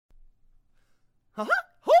Oh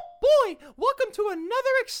boy! Welcome to another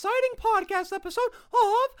exciting podcast episode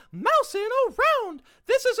of Mousin' Around!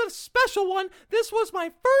 This is a special one. This was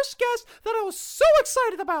my first guest that I was so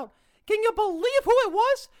excited about. Can you believe who it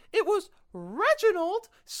was? It was Reginald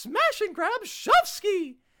Smash and Grab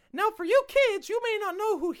Shufsky. Now for you kids, you may not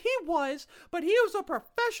know who he was, but he was a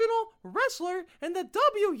professional wrestler in the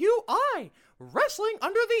WUI, Wrestling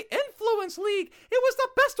Under the Influence League. It was the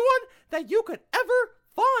best one that you could ever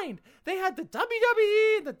find. They had the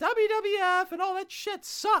WWE, the WWF, and all that shit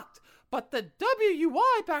sucked. But the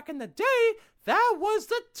WUI back in the day, that was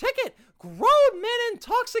the ticket. Grown men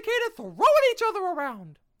intoxicated throwing each other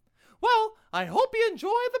around. Well, I hope you enjoy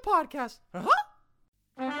the podcast.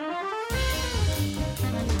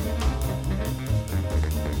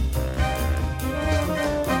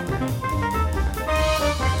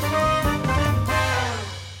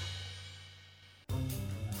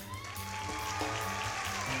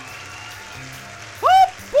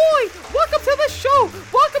 Welcome to the show!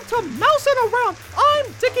 Welcome to Mousin' Around! I'm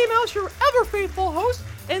Dickie Mouse, your ever-faithful host,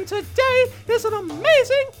 and today is an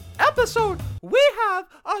amazing episode! We have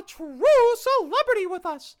a true celebrity with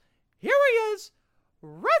us! Here he is,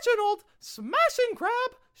 Reginald Smash and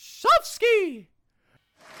Grab Shufsky!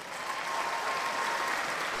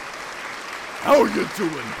 How you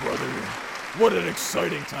doing, brother? What an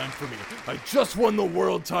exciting time for me. I just won the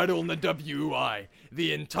world title in the WI,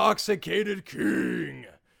 the Intoxicated King.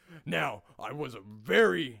 Now, it was a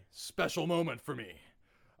very special moment for me.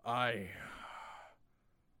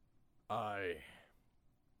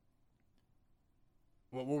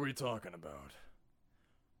 What were we talking about?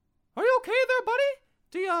 Are you okay there, buddy?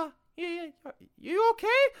 You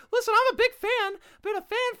okay? Listen, I'm a big fan. Been a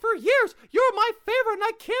fan for years. You're my favorite, and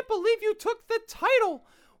I can't believe you took the title.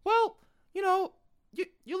 Well, you know,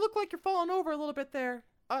 you look like you're falling over a little bit there.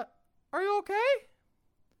 Are you okay?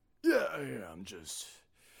 Yeah,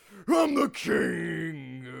 I'm the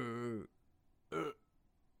king.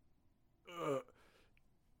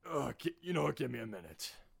 You know what? Give me a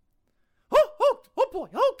minute. Oh boy.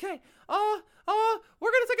 Okay.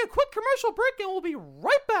 We're gonna take a quick commercial break, and we'll be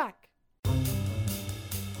right back.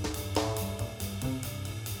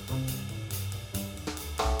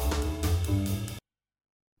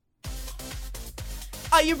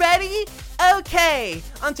 Are you ready? Okay,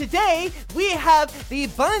 on today, we have the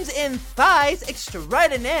Buns and Thighs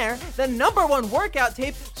Extraordinaire, the #1 workout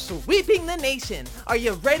tape sweeping the nation. Are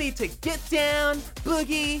you ready to get down,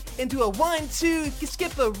 boogie, into a 1-2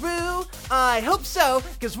 skip-a-roo? I hope so,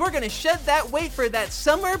 because we're gonna shed that weight for that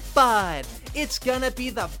summer bod. It's gonna be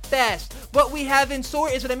the best. What we have in store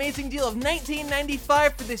is an amazing deal of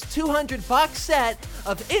 $19.95 for this 200 box set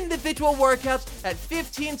of individual workouts at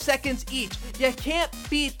 15 seconds each. You can't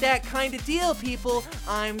beat that kind of deal, people.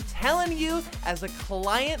 I'm telling you, as a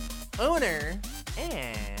client owner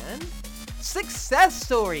and success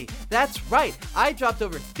story. That's right. I dropped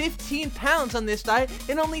over 15 pounds on this diet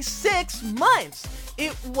in only 6 months.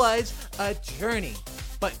 It was a journey.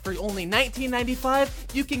 But for only $19.95,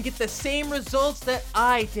 you can get the same results that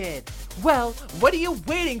I did. Well, what are you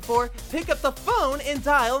waiting for? Pick up the phone and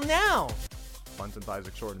dial now. Buns and Thighs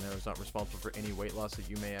Extraordinaire is not responsible for any weight loss that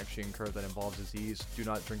you may actually incur that involves disease. Do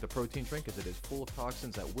not drink the protein drink, as it is full of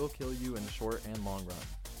toxins that will kill you in the short and long run.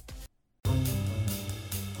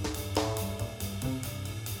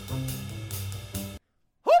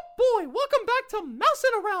 Oh boy, welcome back to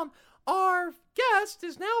Mousin' Around. Our guest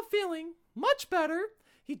is now feeling much better.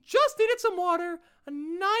 He just needed some water, a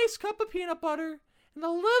nice cup of peanut butter, and a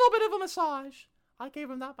little bit of a massage. I gave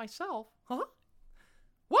him that myself. Well,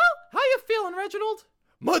 how you feeling, Reginald?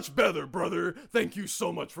 Much better, brother. Thank you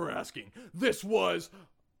so much for asking. This was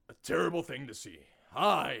a terrible thing to see.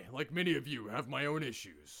 I, like many of you, have my own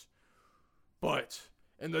issues. But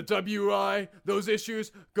in the WI, those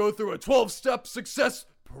issues go through a 12-step success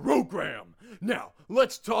program. Now,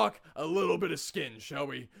 let's talk a little bit of skin, shall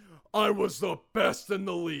we? I was the best in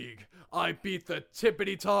the league. I beat the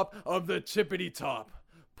tippity top of the tippity top.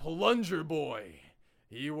 Plunger Boy.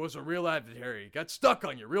 He was a real adversary. Got stuck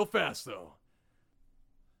on you real fast, though.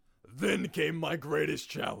 Then came my greatest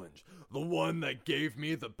challenge. The one that gave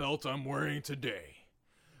me the belt I'm wearing today.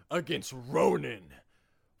 Against Ronan.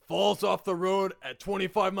 Falls off the road at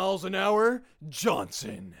 25 miles an hour,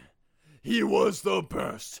 Johnson. He was the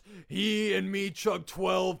best. He and me chugged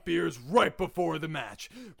 12 beers right before the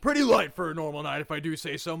match. Pretty light for a normal night, if I do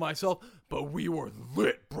say so myself, but we were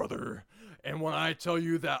lit, brother. And when I tell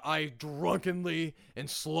you that I drunkenly and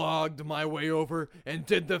slogged my way over and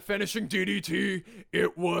did the finishing DDT,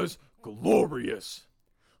 it was glorious.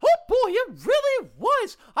 Oh boy, it really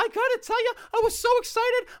was. I gotta tell you, I was so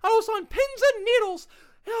excited. I was on pins and needles.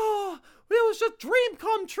 Oh, it was a dream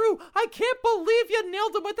come true. I can't believe you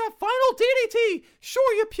nailed him with that final DDT.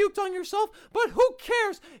 Sure, you puked on yourself, but who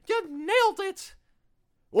cares? You nailed it.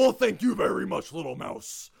 Well, thank you very much, little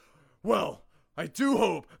mouse. Well, I do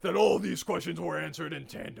hope that all these questions were answered in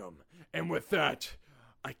tandem. And with that,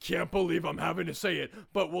 I can't believe I'm having to say it,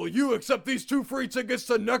 but will you accept these 2 free tickets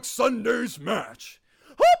to next Sunday's match?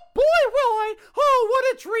 Oh boy, will I! Oh,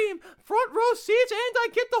 what a dream! Front row seats, and I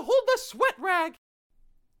get to hold the sweat rag.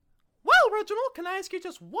 Well, Reginald, can I ask you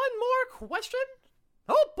just one more question?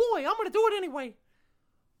 Oh boy, I'm gonna do it anyway.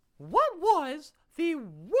 What was the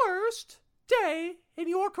worst day in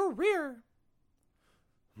your career?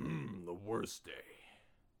 The worst day.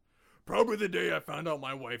 Probably the day I found out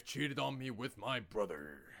my wife cheated on me with my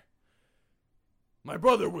brother. My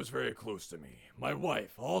brother was very close to me. My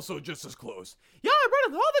wife, also just as close. Yeah, I read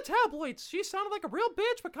it in all the tabloids. She sounded like a real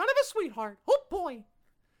bitch, but kind of a sweetheart. Oh boy.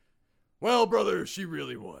 Well, brother, she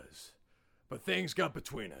really was. But things got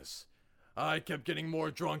between us. I kept getting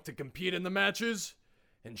more drunk to compete in the matches,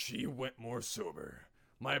 and she went more sober.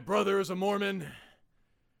 My brother is a Mormon,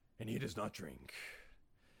 and he does not drink.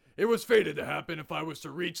 It was fated to happen if I was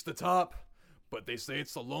to reach the top, but they say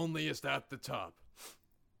it's the loneliest at the top.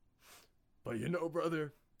 But you know,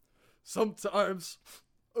 brother, sometimes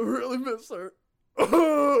I really miss her.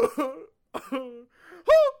 Oh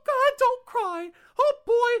God, don't cry. Oh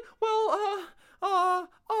boy, well,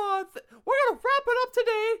 we're gonna wrap it up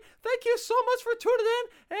today. Thank you so much for tuning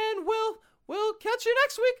in, and we'll catch you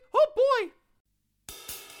next week.